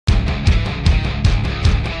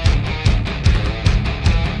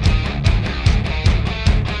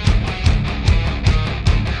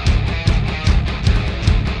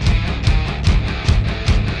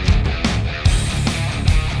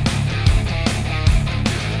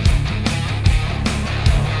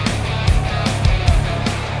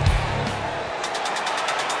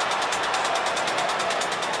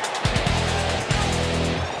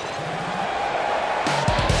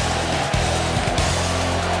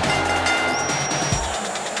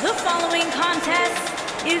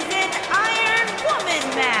is an Iron Woman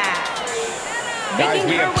match. Guys,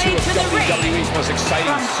 we have two of WWE's most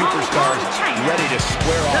exciting superstars ready to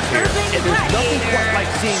square off here. And there's nothing quite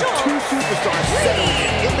like seeing two superstars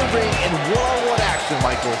settling in the ring in one-on-one action,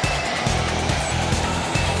 Michael.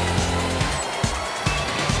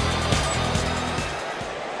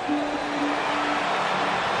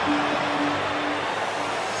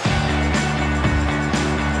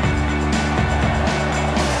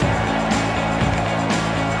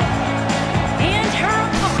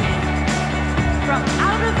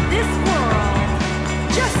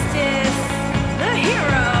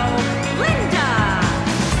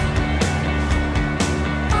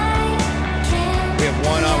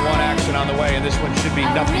 On the way, and this one should be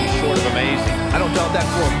nothing short of amazing. I don't doubt that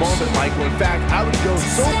for a moment, Michael. In fact, I would go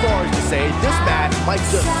so far as to say this match might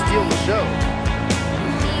just steal the show.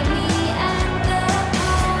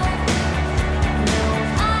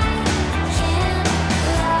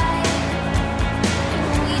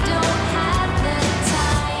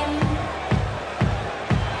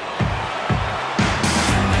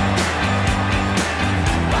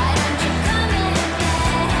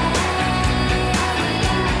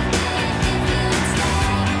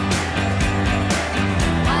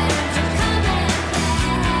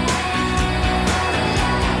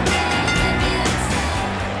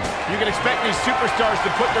 Expect these superstars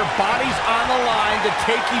to put their bodies on the line to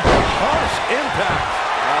take each harsh impact.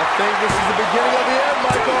 I think this is the beginning of the end,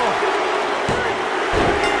 Michael.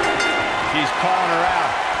 She's calling her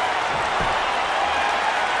out.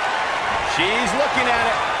 She's looking at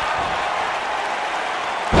it.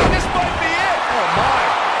 This might be it. Oh, my.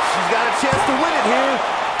 She's got a chance to win it here.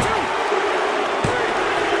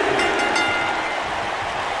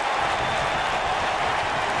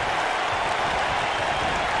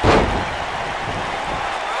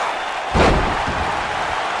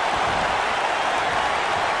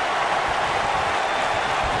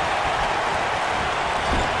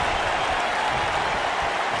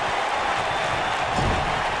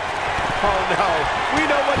 Oh, no. We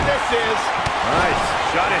know what this is. Nice.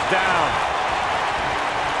 Shut it down.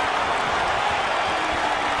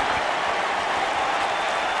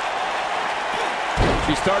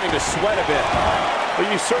 She's starting to sweat a bit, but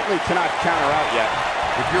you certainly cannot count her out yet.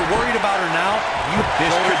 If you're worried about her now,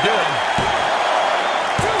 this could do it.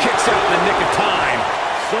 Kicks out in the nick of time.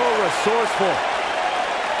 So resourceful.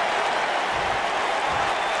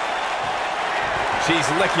 She's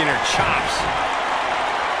licking her chops.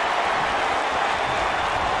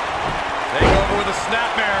 Take over with a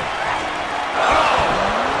snapmare.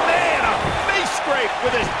 Oh, man, a face scrape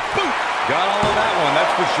with his boot. Got all of that one,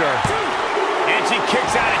 that's for sure. And she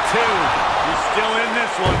kicks out at two. She's still in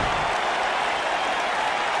this one.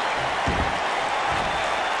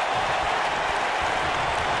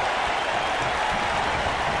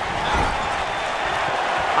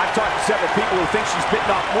 I've talked to several people who think she's bitten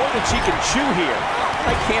off more than she can chew here.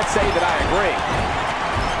 I can't say that I agree.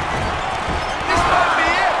 This might be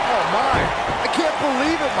it. Oh, my. I can't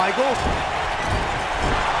believe it, Michael.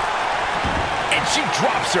 And she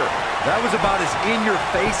drops her. That was about as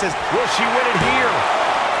in-your-face as... Will she win it here?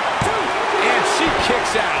 And she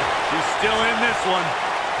kicks out. She's still in this one.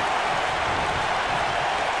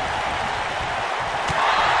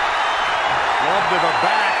 Love to the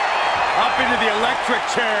back. Up into the electric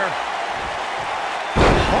chair.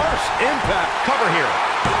 Harsh impact. Cover here.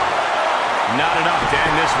 Not enough to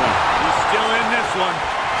end this one. She's still in this one.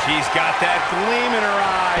 She's got that gleam in her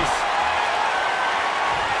eyes.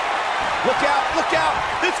 Look out, look out.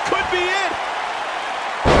 This could be it.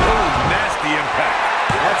 Oh, nasty impact.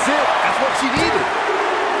 That's it. That's what she needed.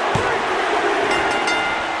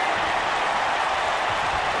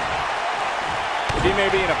 She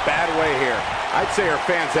may be in a bad way here. I'd say her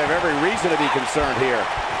fans have every reason to be concerned here.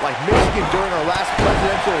 Like Michigan during our last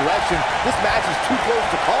presidential election, this match is too close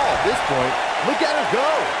to call at this point. Look at her go.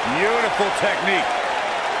 Beautiful technique.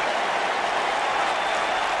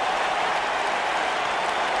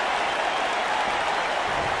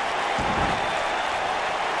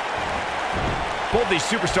 Both these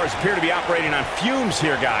superstars appear to be operating on fumes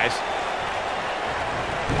here, guys.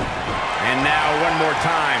 And now one more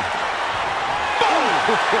time.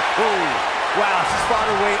 Boom! Wow, she's fought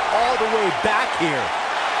her way all the way back here.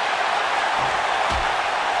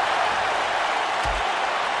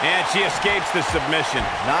 And she escapes the submission.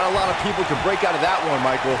 Not a lot of people can break out of that one,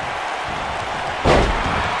 Michael.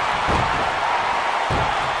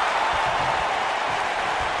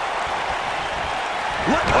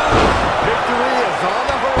 Victory is on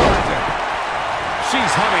the horizon.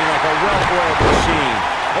 She's humming like a well-oiled machine.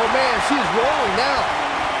 Oh, man, she's rolling now.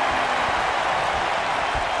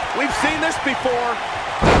 We've seen this before.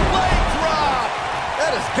 Leg drop!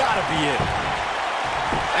 That has got to be it.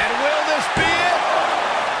 And will this be it?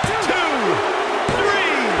 2, 3.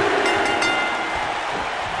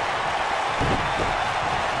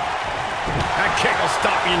 That kick will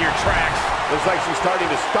stop you in your tracks. Looks like she's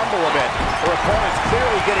starting to stumble a bit. Her opponent's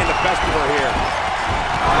clearly getting the best of her here.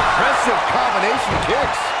 Impressive combination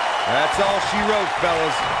kicks. That's all she wrote,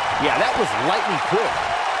 fellas. Yeah, that was lightning quick.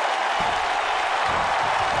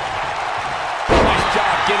 Nice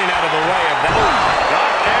job getting out of the way of that.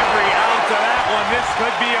 Got every ounce of that one. This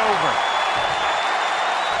could be over.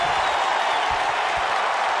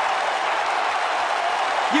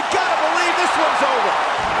 You gotta believe this one's over.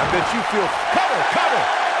 I bet you feel... Cover, cover.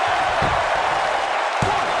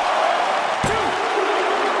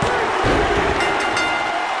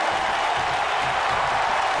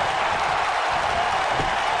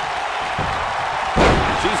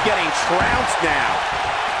 She's getting trounced now.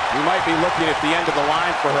 We might be looking at the end of the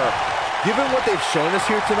line for her. Given what they've shown us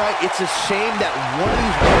here tonight, it's a shame that one of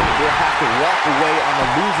these women will have to walk away on the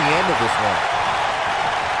losing end of this one.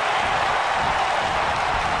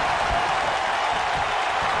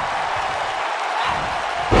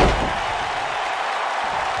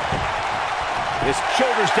 His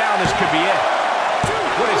shoulders down, this could be it.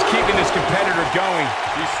 What is keeping this competitor going?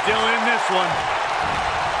 She's still in this one.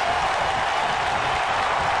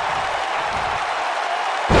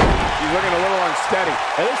 She's looking a little unsteady.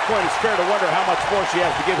 At this point, it's fair to wonder how much more she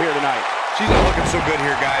has to give here tonight. She's not looking so good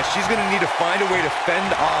here, guys. She's going to need to find a way to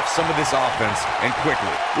fend off some of this offense, and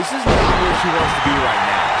quickly. This is not where she wants to be right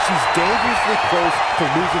now. She's dangerously close to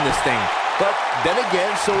losing this thing. But then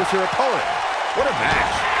again, so is her opponent. What a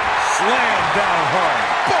match. Slam down hard.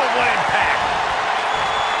 Boom, what impact.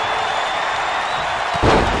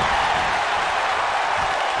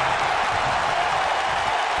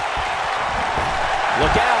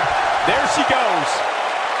 Look out. There she goes.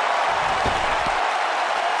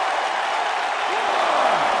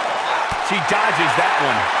 She dodges that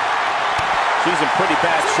one. She's in pretty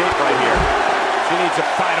bad shape right here. She needs to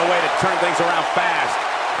find a way to turn things around fast.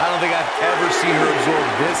 I don't think I've ever seen her absorb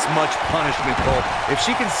this much punishment, Cole. If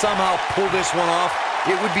she can somehow pull this one off,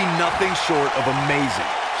 it would be nothing short of amazing.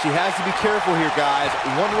 She has to be careful here, guys.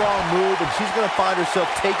 One wrong move, and she's going to find herself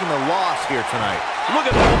taking the loss here tonight. Look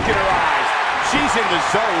at the look in her eyes. She's in the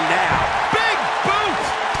zone now. Big boot!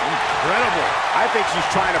 Incredible. I think she's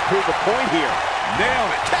trying to prove a point here.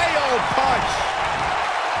 Nailed it. KO punch.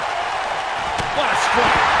 What a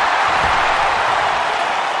strike.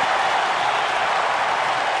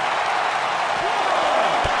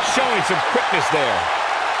 Showing some quickness there.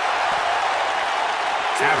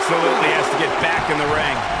 Absolutely has to get back in the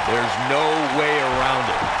ring. There's no way around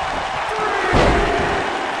it.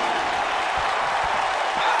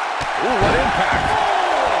 Ooh, what impact.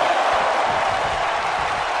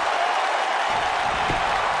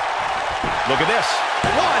 Look at this.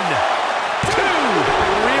 1, 2.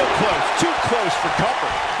 Real close. Too close for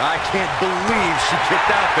comfort. I can't believe she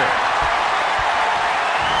kicked out there.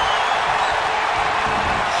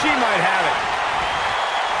 She might have it.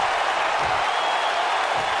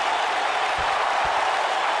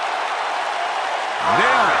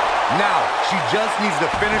 Nailed it. Now, she just needs to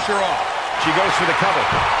finish her off. She goes for the cover.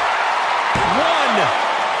 1,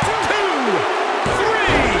 2, 3.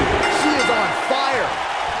 She is on fire.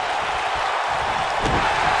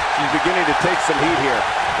 She's beginning to take some heat here.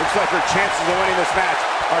 Looks like her chances of winning this match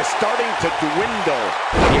are starting to dwindle.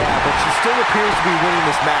 Yeah, but she still appears to be winning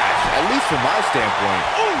this match, at least from my standpoint.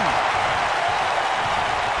 Ooh.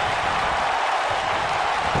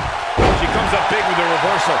 She comes up big with a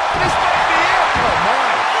reversal. This might be it. Oh,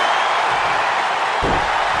 my.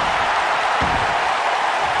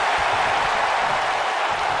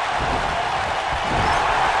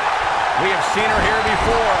 We have seen her here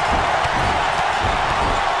before.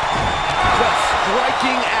 Just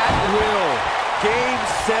striking at will. Game,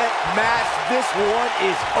 set, match. This one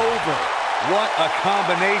is over. What a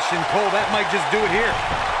combination, Cole. That might just do it here.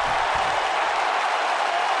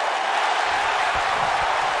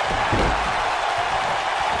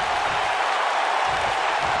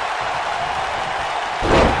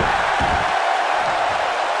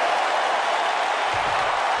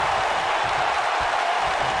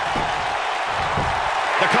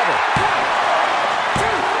 The cover.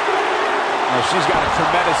 Well, she's got a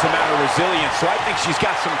tremendous amount of resilience, so I think she's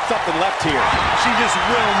got something left here. She just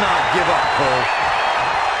will not give up, Cole.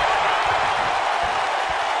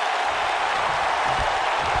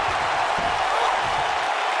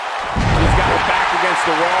 She's got her back against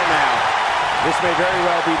the wall now. This may very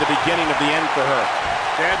well be the beginning of the end for her.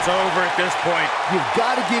 That's over at this point. You've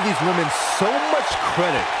got to give these women so much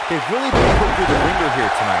credit. They've really been put through the ringer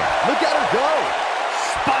here tonight. Look at her go.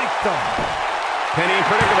 Spiked them. Penny in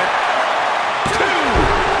predicament. 2!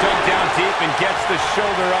 Dug down deep and gets the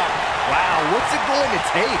shoulder up. Wow, what's it going to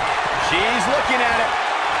take? She's looking at it.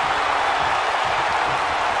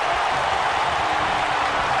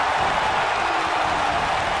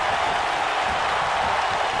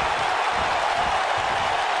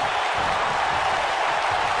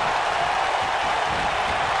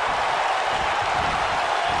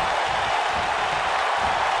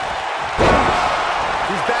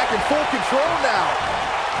 She's back in full control now.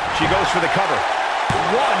 She goes for the cover.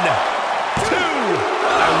 1, 2.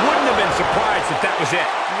 I wouldn't have been surprised if that was it.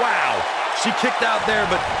 Wow. She kicked out there,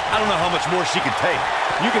 but I don't know how much more she can take.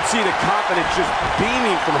 You can see the confidence just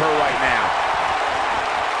beaming from her right now.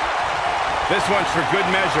 This one's for good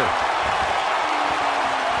measure.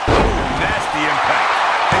 Nasty impact.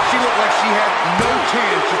 And she looked like she had no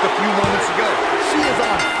chance just a few moments ago. She is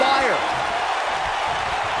on fire.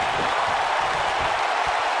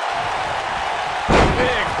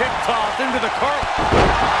 Big hip toss into the curl.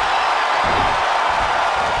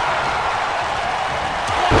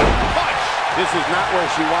 This is not where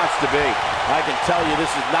she wants to be. I can tell you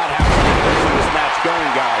this is not how she envisioned this match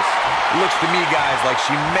going, guys. It looks to me, guys, like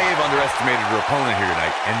she may have underestimated her opponent here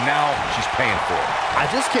tonight, and now she's paying for it. I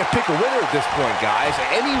just can't pick a winner at this point, guys.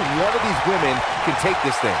 Any one of these women can take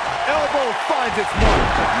this thing. Elbow finds its mark.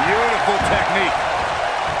 Beautiful technique.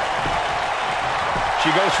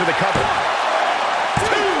 She goes for the cover.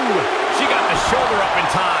 2! She got the shoulder up in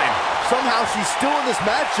time. Somehow she's still in this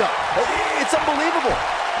matchup. It's unbelievable.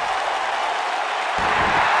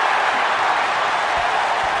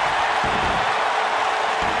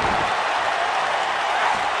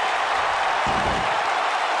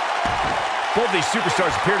 Both these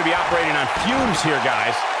superstars appear to be operating on fumes here,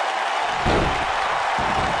 guys.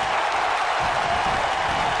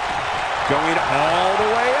 Going all the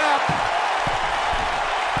way up.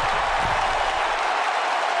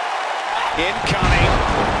 Incoming.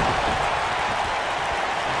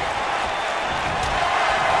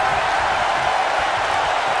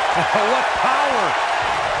 What power.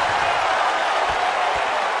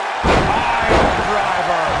 Pile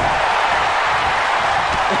driver.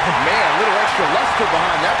 Man, a little extra luster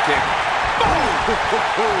behind that kick.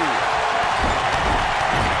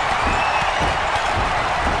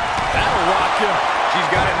 That'll rock you. She's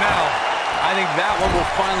got it now. I think that one will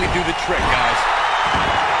finally do the trick, guys.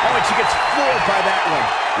 Oh, and she gets floored by that one.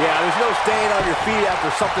 Yeah, there's no staying on your feet after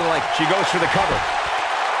something like... She goes for the cover.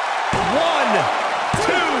 1, 2,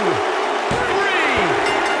 3.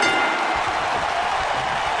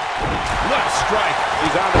 What a strike.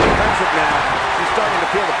 She's on the defensive now. She's starting to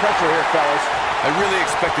feel the pressure here, fellas. I really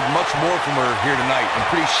expected much more from her here tonight. I'm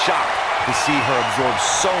pretty shocked to see her absorb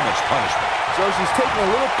so much punishment. So she's taking a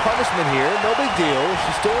little punishment here. No big deal.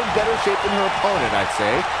 She's still in better shape than her opponent, I'd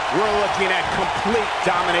say. We're looking at complete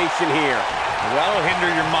domination here. That'll hinder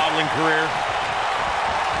your modeling career.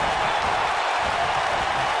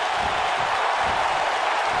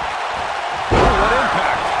 Oh, what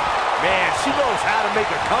impact. Man, she knows how to make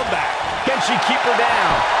a comeback. Can she keep her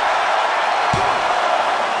down?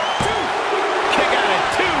 2. Kick out at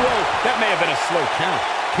 2. Oh, that may have been a slow count.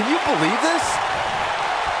 Can you believe this?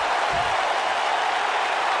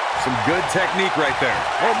 Some good technique right there.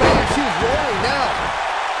 Oh, man, she's rolling now.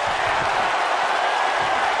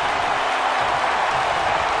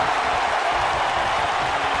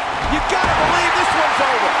 You gotta believe this one's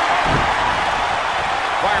over.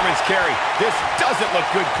 Fireman's carry. This doesn't look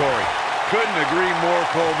good, Corey. Couldn't agree more,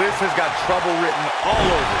 Cole. This has got trouble written all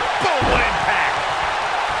over it. Boom, what impact.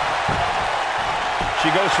 She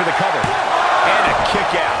goes for the cover. And a kick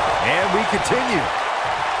out. And we continue.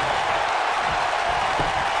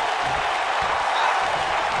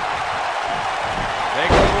 They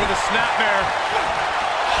go with a snapmare.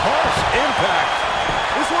 Harsh impact.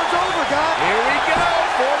 This one's over, guys. Here we go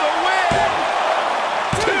for the win.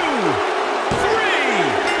 2, 3.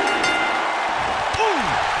 Ooh.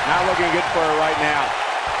 Not looking good for her right now.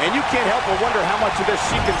 And you can't help but wonder how much of this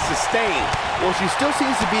she can sustain. Well, she still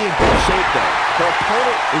seems to be in good shape, though. Her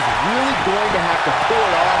opponent is really going to have to pull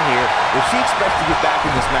it on here if she expects to get back in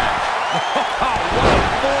this match. What a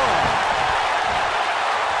forearm.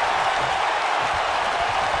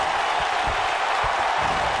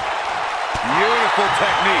 Beautiful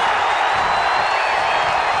technique.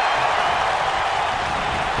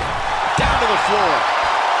 Down to the floor.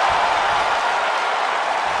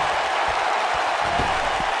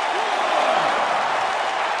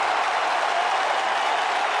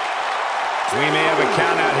 We may have a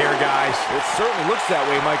count out here, guys. It certainly looks that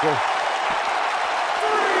way, Michael.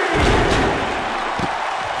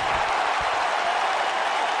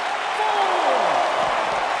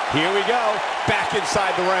 Here we go, back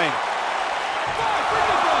inside the ring.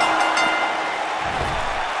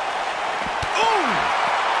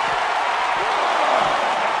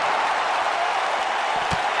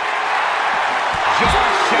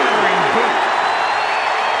 Jaw-shattering boot.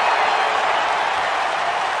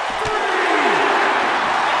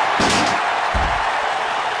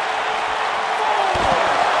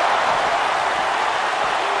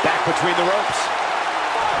 Back between the ropes.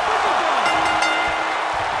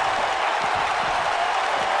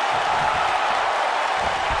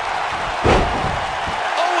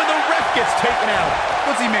 Oh, and the ref gets taken out.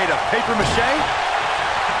 What's he made of, paper mache?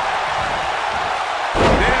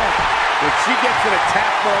 There. When she gets in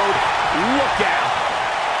attack mode, look out.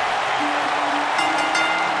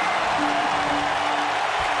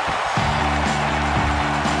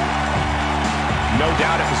 No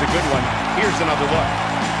doubt it was a good one. Here's another look.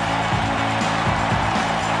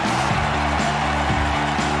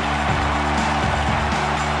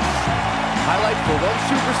 Highlight for one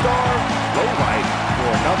superstar, low light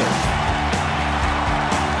for another.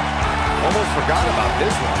 Almost forgot about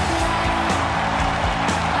this one.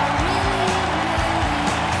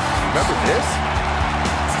 Remember this?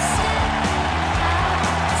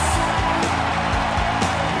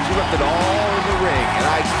 She left it all in the ring, and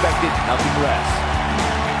I expected nothing less.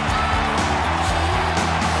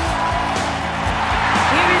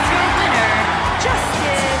 Here is your winner,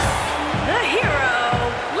 Justice, the hero,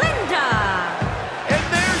 Linda. And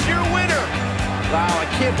there's your winner. Wow, I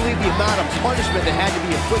can't believe the amount of punishment that had to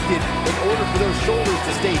be inflicted in order for those shoulders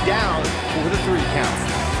to stay down for the 3 count.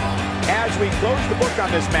 As we close the book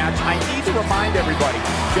on this match, I need to remind everybody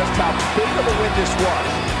just how big of a win this was.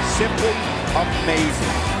 Simply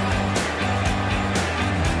amazing.